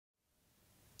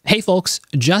Hey folks,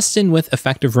 Justin with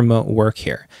Effective Remote Work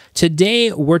here.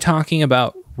 Today we're talking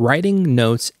about writing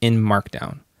notes in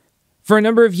Markdown. For a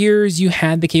number of years, you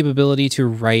had the capability to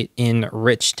write in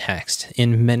rich text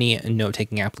in many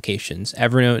note-taking applications.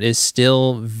 Evernote is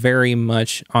still very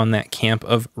much on that camp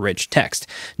of rich text.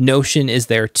 Notion is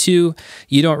there too.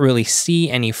 You don't really see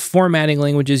any formatting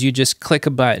languages. You just click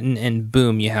a button and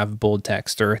boom, you have bold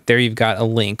text, or there you've got a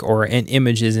link or an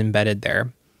image is embedded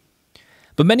there.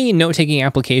 But many note-taking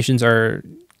applications are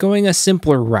going a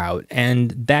simpler route,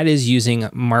 and that is using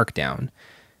Markdown.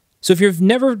 So if you've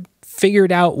never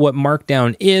figured out what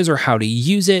Markdown is or how to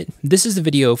use it, this is the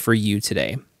video for you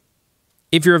today.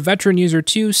 If you're a veteran user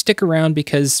too, stick around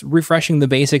because refreshing the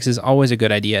basics is always a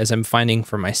good idea, as I'm finding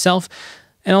for myself.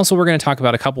 And also we're going to talk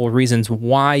about a couple of reasons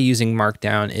why using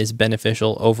Markdown is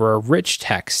beneficial over a rich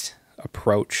text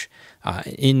approach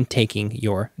in taking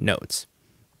your notes.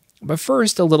 But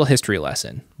first, a little history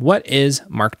lesson. What is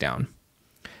Markdown?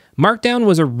 Markdown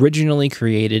was originally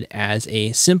created as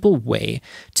a simple way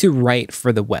to write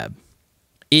for the web.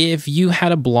 If you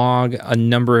had a blog a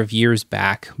number of years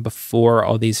back before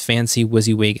all these fancy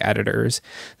WYSIWYG editors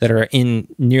that are in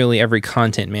nearly every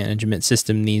content management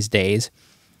system these days,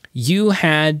 you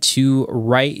had to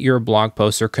write your blog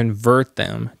posts or convert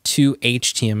them to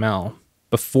HTML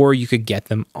before you could get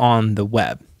them on the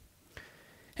web.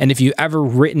 And if you've ever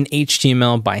written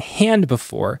HTML by hand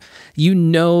before, you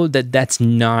know that that's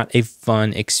not a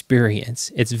fun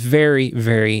experience. It's very,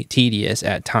 very tedious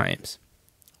at times.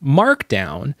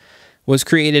 Markdown was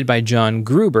created by John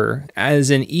Gruber as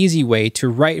an easy way to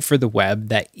write for the web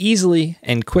that easily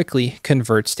and quickly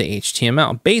converts to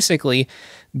HTML. Basically,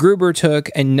 Gruber took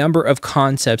a number of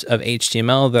concepts of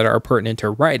HTML that are pertinent to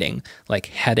writing, like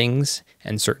headings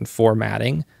and certain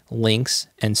formatting, links,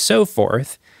 and so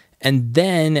forth, and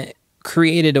then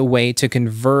created a way to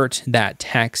convert that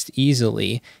text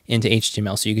easily into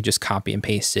HTML. So you could just copy and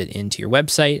paste it into your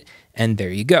website, and there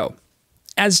you go.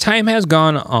 As time has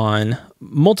gone on,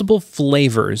 multiple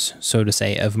flavors, so to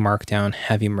say, of Markdown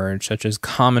have emerged, such as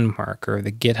Common Marker,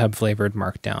 the GitHub flavored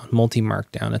Markdown,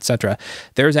 Multi-Markdown, etc.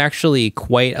 There's actually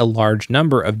quite a large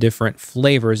number of different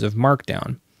flavors of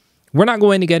Markdown. We're not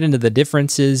going to get into the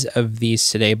differences of these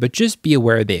today, but just be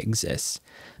aware they exist.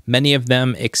 Many of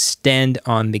them extend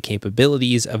on the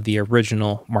capabilities of the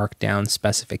original Markdown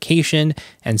specification,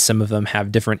 and some of them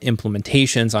have different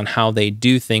implementations on how they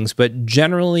do things, but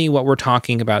generally what we're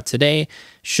talking about today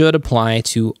should apply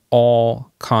to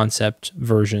all concept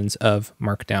versions of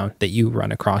Markdown that you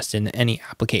run across in any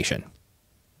application.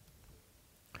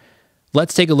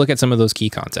 Let's take a look at some of those key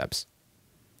concepts.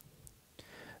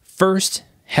 First,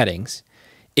 headings.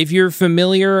 If you're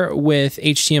familiar with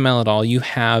HTML at all, you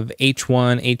have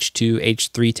H1, H2,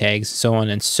 H3 tags, so on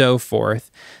and so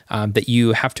forth, that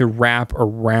you have to wrap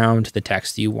around the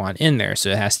text you want in there. So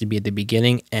it has to be at the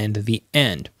beginning and the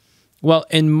end. Well,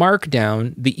 in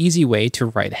Markdown, the easy way to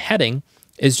write a heading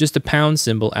is just a pound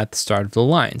symbol at the start of the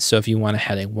line. So if you want a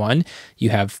heading 1, you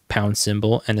have pound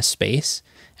symbol and a space,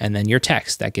 and then your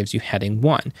text. That gives you heading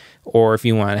 1. Or if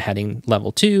you want a heading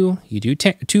level 2, you do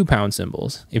 2 pound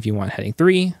symbols. If you want heading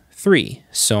 3, 3,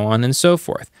 so on and so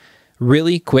forth.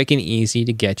 Really quick and easy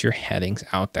to get your headings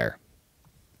out there.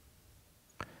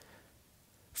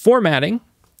 Formatting.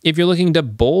 If you're looking to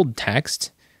bold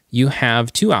text, you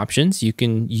have 2 options. You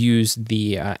can use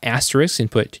the asterisk and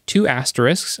put 2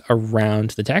 asterisks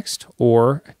around the text,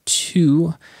 or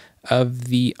 2 of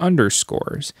the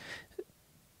underscores.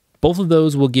 Both of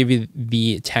those will give you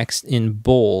the text in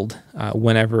bold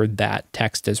whenever that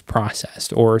text is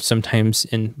processed, or sometimes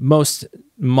in most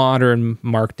modern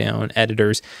Markdown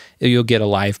editors, you'll get a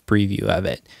live preview of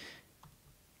it.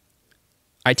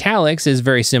 Italics is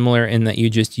very similar in that you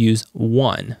just use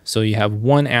 1. So you have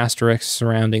 1 asterisk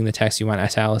surrounding the text you want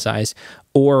italicized,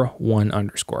 or 1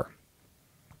 underscore.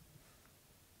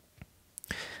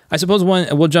 I suppose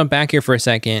we'll jump back here for a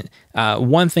second.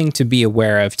 One thing to be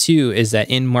aware of too is that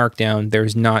in Markdown,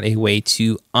 there's not a way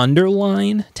to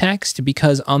underline text,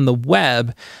 because on the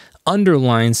web,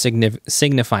 underlines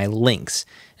signify links.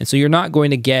 And so you're not going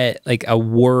to get like a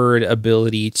word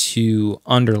ability to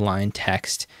underline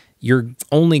text. You're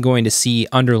only going to see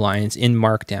underlines in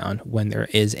Markdown when there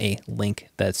is a link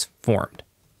that's formed.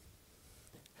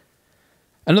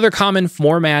 Another common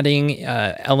formatting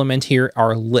element here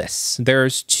are lists.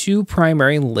 There's 2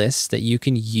 primary lists that you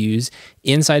can use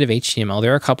inside of HTML.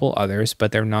 There are a couple others,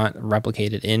 but they're not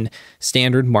replicated in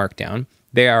standard Markdown.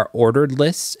 They are ordered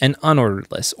lists and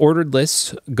unordered lists. Ordered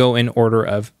lists go in order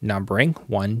of numbering,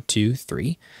 1, 2,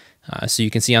 3. So you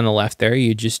can see on the left there,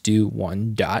 you just do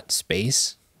 1 dot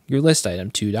space your list item,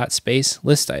 2 dot space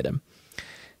list item.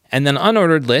 And then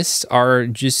unordered lists are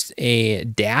just a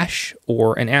dash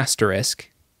or an asterisk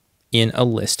in a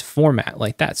list format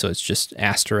like that. So it's just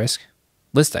asterisk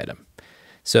list item.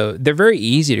 So they're very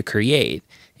easy to create.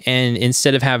 And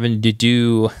instead of having to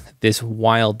do this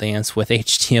wild dance with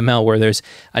HTML where there's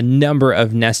a number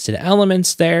of nested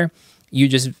elements there, you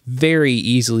just very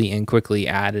easily and quickly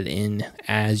add it in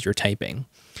as you're typing.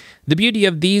 The beauty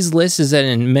of these lists is that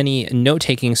in many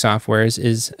note-taking softwares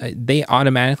is they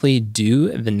automatically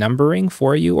do the numbering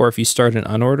for you, or if you start an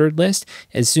unordered list,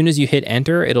 as soon as you hit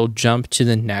enter, it'll jump to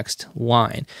the next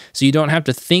line. So you don't have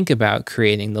to think about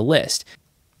creating the list.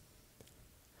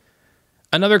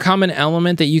 Another common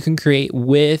element that you can create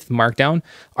with Markdown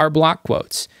are block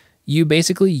quotes. You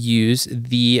basically use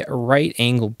the right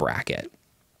angle bracket.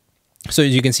 So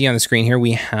as you can see on the screen here,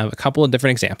 we have a couple of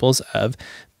different examples of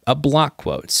a block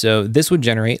quote. So this would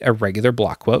generate a regular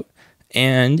block quote.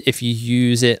 And if you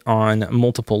use it on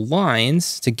multiple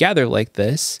lines together like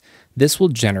this, this will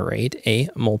generate a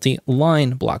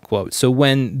multi-line block quote. So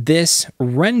when this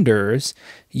renders,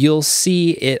 you'll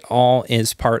see it all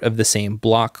is part of the same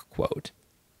block quote.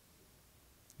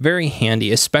 Very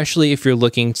handy, especially if you're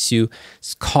looking to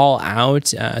call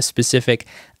out a specific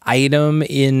item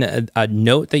in a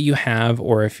note that you have,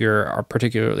 or if you're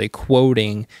particularly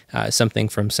quoting something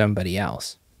from somebody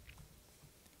else.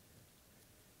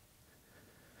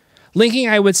 Linking,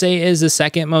 I would say, is the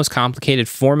second most complicated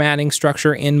formatting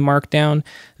structure in Markdown.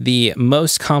 The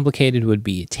most complicated would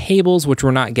be tables, which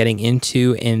we're not getting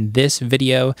into in this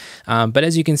video. But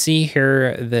as you can see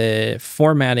here, the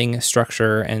formatting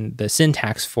structure and the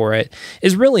syntax for it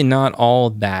is really not all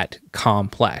that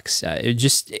complex.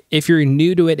 If you're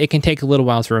new to it, it can take a little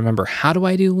while to remember, how do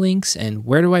I do links and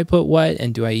where do I put what?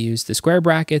 And do I use the square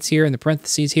brackets here and the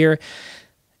parentheses here?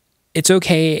 It's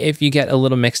okay if you get a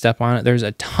little mixed up on it. There's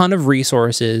a ton of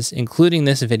resources, including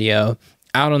this video,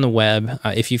 out on the web.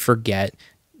 If you forget,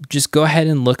 just go ahead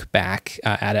and look back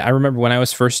at it. I remember when I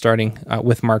was first starting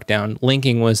with Markdown,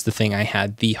 linking was the thing I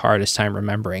had the hardest time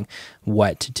remembering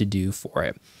what to do for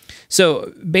it.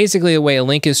 So basically the way a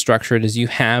link is structured is you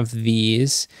have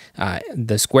these,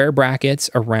 the square brackets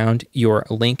around your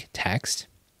link text,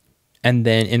 and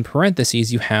then in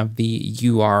parentheses, you have the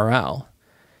URL.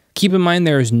 Keep in mind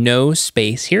there is no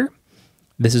space here.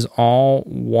 This is all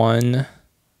one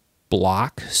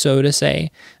block, so to say.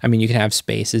 I mean, you can have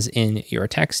spaces in your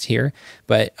text here,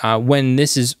 but when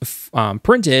this is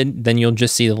printed, then you'll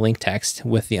just see the link text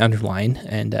with the underline,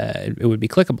 and it would be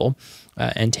clickable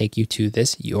and take you to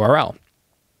this URL.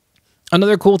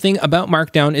 Another cool thing about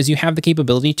Markdown is you have the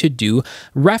capability to do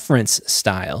reference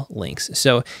style links.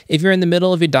 So if you're in the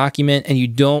middle of a document and you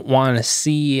don't want to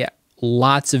see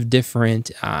lots of different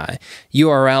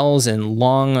URLs and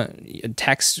long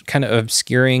text kind of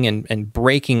obscuring and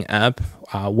breaking up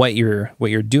what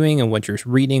you're doing and what you're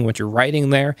reading, what you're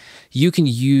writing there, you can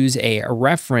use a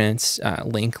reference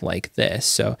link like this.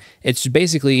 So it's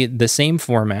basically the same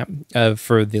format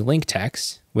for the link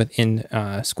text within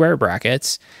square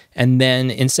brackets, and then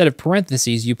instead of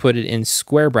parentheses, you put it in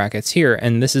square brackets here,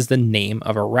 and this is the name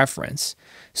of a reference.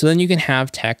 So then you can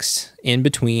have text in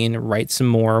between, write some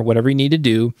more, whatever you need to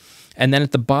do. And then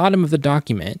at the bottom of the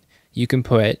document, you can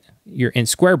put in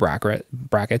square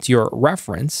brackets, your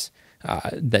reference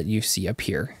that you see up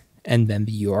here, and then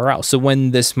the URL. So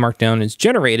when this Markdown is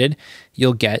generated,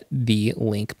 you'll get the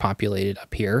link populated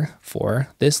up here for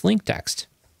this link text.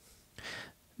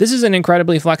 This is an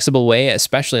incredibly flexible way,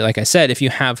 especially, like I said, if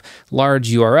you have large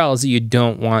URLs that you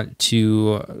don't want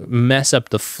to mess up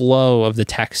the flow of the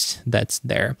text that's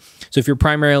there. So if you're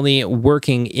primarily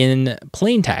working in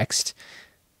plain text,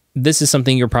 this is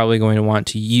something you're probably going to want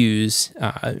to use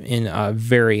in a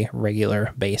very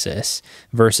regular basis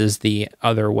versus the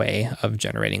other way of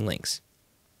generating links.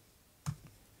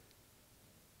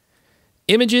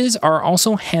 Images are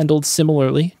also handled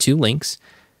similarly to links.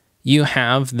 You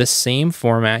have the same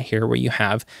format here where you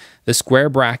have the square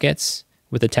brackets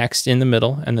with the text in the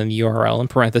middle and then the URL in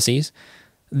parentheses.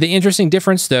 The interesting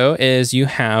difference, though, is you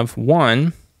have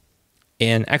an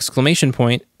exclamation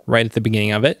point right at the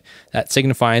beginning of it. That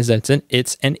signifies that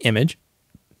it's an image.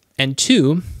 And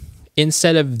two,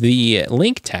 instead of the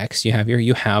link text you have here,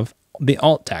 you have the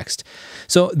alt text.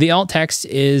 So the alt text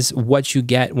is what you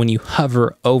get when you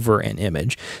hover over an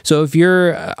image. So if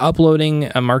you're uploading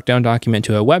a Markdown document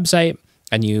to a website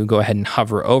and you go ahead and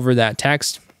hover over that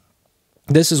text,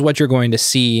 this is what you're going to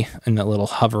see in the little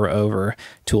hover over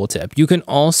tooltip. You can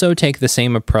also take the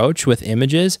same approach with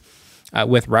images.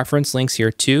 with reference links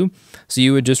here too. So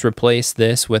you would just replace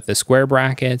this with the square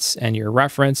brackets and your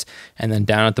reference, and then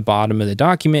down at the bottom of the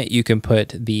document, you can put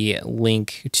the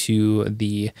link to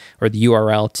the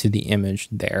URL to the image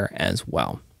there as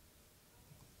well.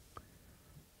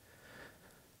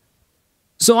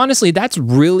 So honestly, that's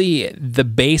really the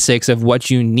basics of what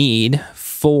you need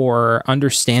for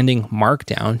understanding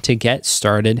Markdown to get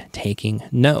started taking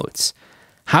notes.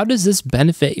 How does this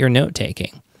benefit your note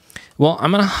taking? Well,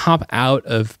 I'm going to hop out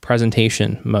of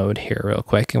presentation mode here real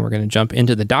quick, and we're going to jump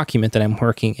into the document that I'm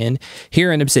working in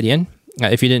here in Obsidian.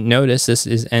 If you didn't notice, this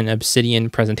is an Obsidian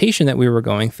presentation that we were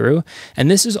going through, and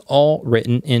this is all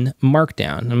written in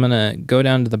Markdown. I'm going to go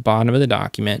down to the bottom of the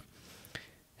document.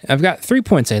 I've got 3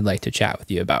 points I'd like to chat with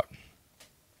you about.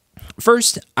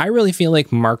 First, I really feel like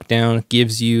Markdown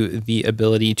gives you the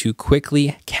ability to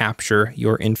quickly capture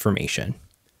your information.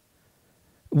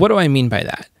 What do I mean by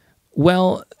that?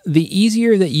 Well, the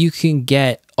easier that you can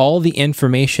get all the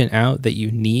information out that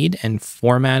you need and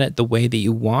format it the way that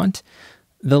you want,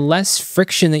 the less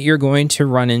friction that you're going to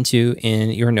run into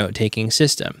in your note-taking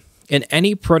system. In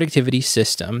any productivity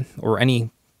system or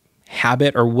any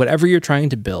habit or whatever you're trying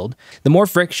to build, the more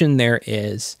friction there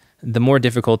is, the more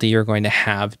difficulty you're going to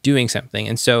have doing something.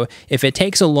 And so if it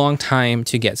takes a long time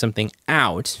to get something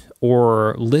out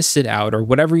or list it out or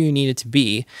whatever you need it to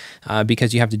be,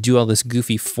 because you have to do all this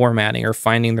goofy formatting or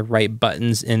finding the right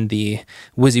buttons in the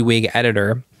WYSIWYG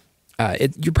editor,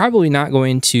 you're probably not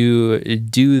going to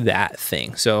do that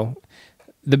thing. So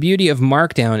the beauty of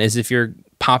Markdown is if you're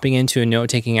popping into a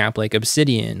note-taking app like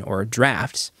Obsidian or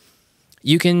Drafts,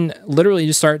 you can literally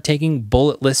just start taking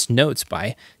bullet list notes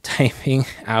by typing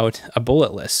out a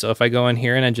bullet list. So if I go in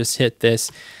here and I just hit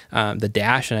this, the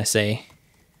dash, and I say,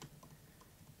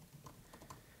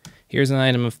 here's an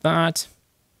item of thought,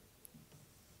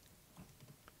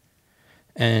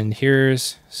 and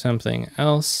here's something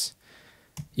else.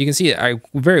 You can see that I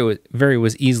very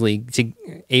was easily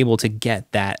able to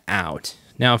get that out.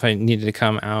 Now, if I needed to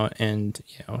come out and,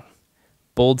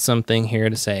 bold something here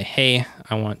to say, hey,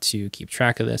 I want to keep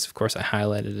track of this. Of course, I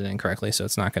highlighted it incorrectly, so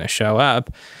it's not going to show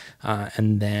up.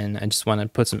 And then I just want to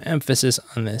put some emphasis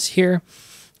on this here.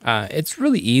 It's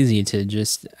really easy to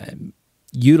just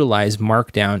utilize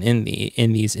Markdown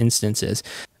in these instances.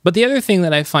 But the other thing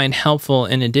that I find helpful,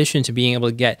 in addition to being able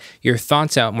to get your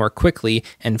thoughts out more quickly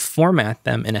and format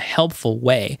them in a helpful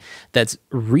way that's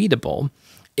readable,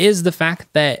 is the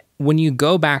fact that when you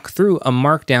go back through a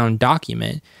Markdown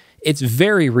document, it's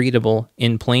very readable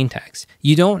in plain text.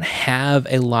 You don't have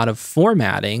a lot of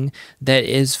formatting that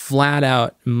is flat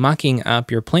out mucking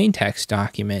up your plain text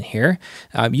document here.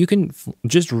 You can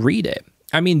just read it.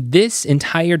 I mean, this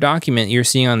entire document you're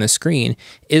seeing on the screen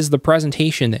is the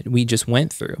presentation that we just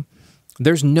went through.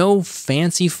 There's no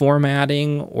fancy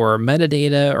formatting or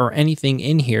metadata or anything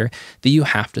in here that you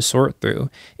have to sort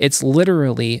through. It's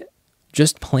literally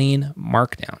just plain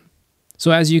Markdown. So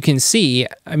as you can see,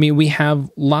 I mean, we have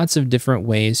lots of different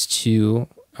ways to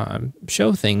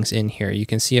show things in here. You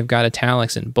can see I've got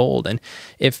italics and bold. And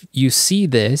if you see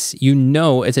this, you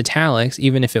know it's italics,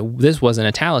 even if this wasn't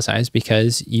italicized,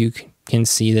 because you can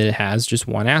see that it has just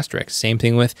one asterisk. Same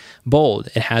thing with bold.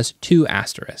 It has 2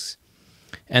 asterisks.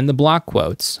 And the block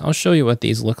quotes, I'll show you what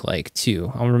these look like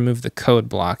too. I'll remove the code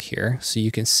block here so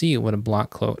you can see what a block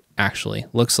quote actually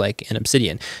looks like in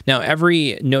Obsidian. Now,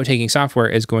 every note-taking software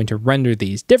is going to render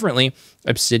these differently.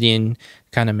 Obsidian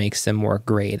kind of makes them more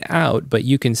grayed out, but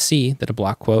you can see that a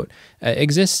block quote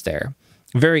exists there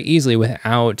very easily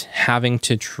without having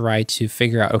to try to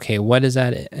figure out, okay, what is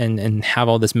that? And have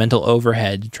all this mental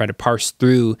overhead to try to parse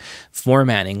through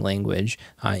formatting language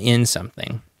in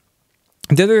something.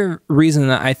 The other reason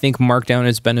that I think Markdown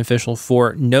is beneficial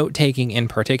for note-taking in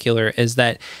particular is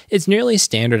that it's nearly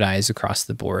standardized across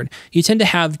the board. You tend to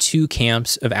have 2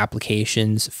 camps of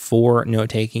applications for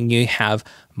note-taking. You have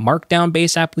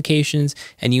Markdown-based applications,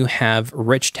 and you have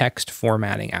rich text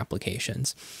formatting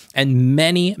applications. And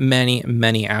many, many,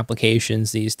 many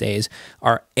applications these days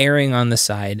are erring on the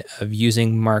side of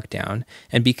using Markdown.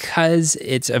 And because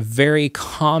it's a very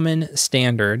common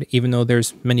standard, even though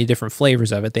there's many different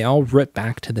flavors of it, they all rip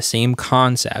back to the same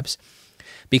concepts.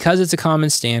 Because it's a common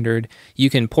standard, you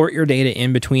can port your data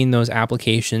in between those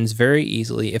applications very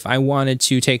easily. If I wanted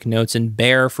to take notes in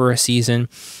Bear for a season,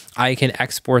 I can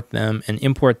export them and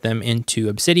import them into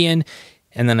Obsidian,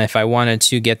 And then if I wanted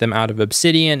to get them out of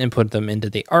Obsidian and put them into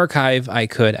the archive, I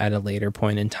could at a later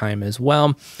point in time as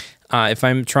well. If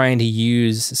I'm trying to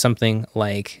use something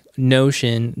like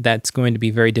Notion, that's going to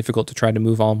be very difficult to try to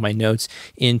move all of my notes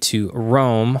into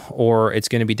Roam, or it's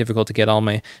going to be difficult to get all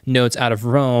my notes out of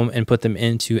Roam and put them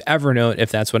into Evernote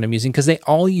if that's what I'm using, because they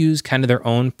all use kind of their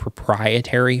own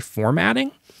proprietary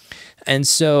formatting. And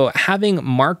so having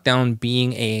Markdown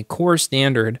being a core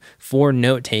standard for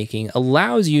note-taking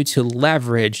allows you to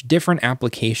leverage different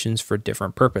applications for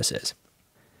different purposes.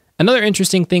 Another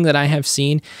interesting thing that I have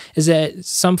seen is that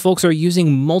some folks are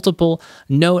using multiple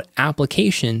note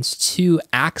applications to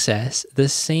access the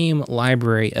same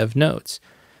library of notes.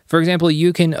 For example,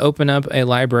 you can open up a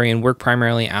library and work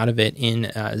primarily out of it in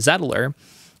Zettlr,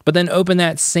 but then open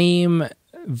that same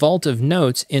vault of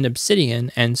notes in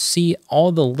Obsidian and see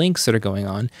all the links that are going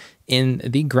on in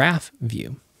the graph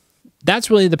view.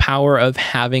 That's really the power of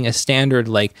having a standard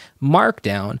like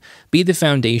Markdown be the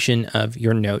foundation of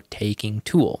your note-taking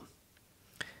tool,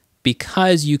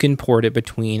 because you can port it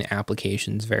between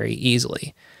applications very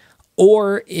easily.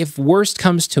 Or if worst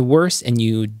comes to worst and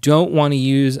you don't want to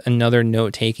use another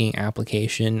note-taking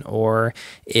application, or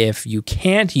if you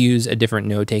can't use a different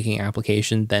note-taking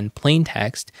application than plain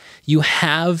text, you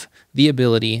have the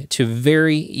ability to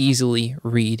very easily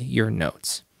read your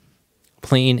notes.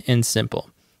 Plain and simple.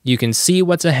 You can see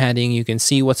what's a heading, you can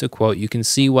see what's a quote, you can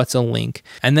see what's a link.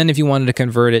 And then if you wanted to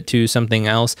convert it to something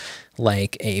else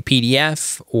like a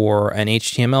PDF or an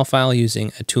HTML file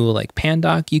using a tool like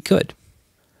Pandoc, you could.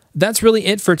 That's really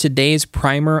it for today's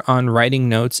primer on writing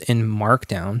notes in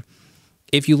Markdown.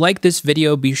 If you like this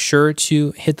video, be sure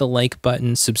to hit the like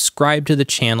button, subscribe to the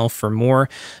channel for more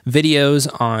videos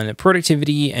on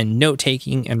productivity and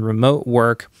note-taking and remote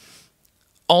work.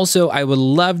 Also, I would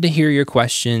love to hear your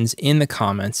questions in the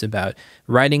comments about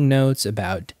writing notes,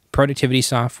 about productivity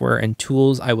software and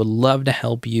tools. I would love to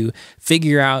help you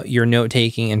figure out your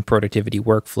note-taking and productivity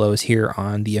workflows here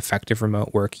on the Effective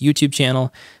Remote Work YouTube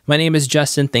channel. My name is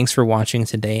Justin. Thanks for watching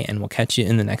today, and we'll catch you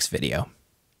in the next video.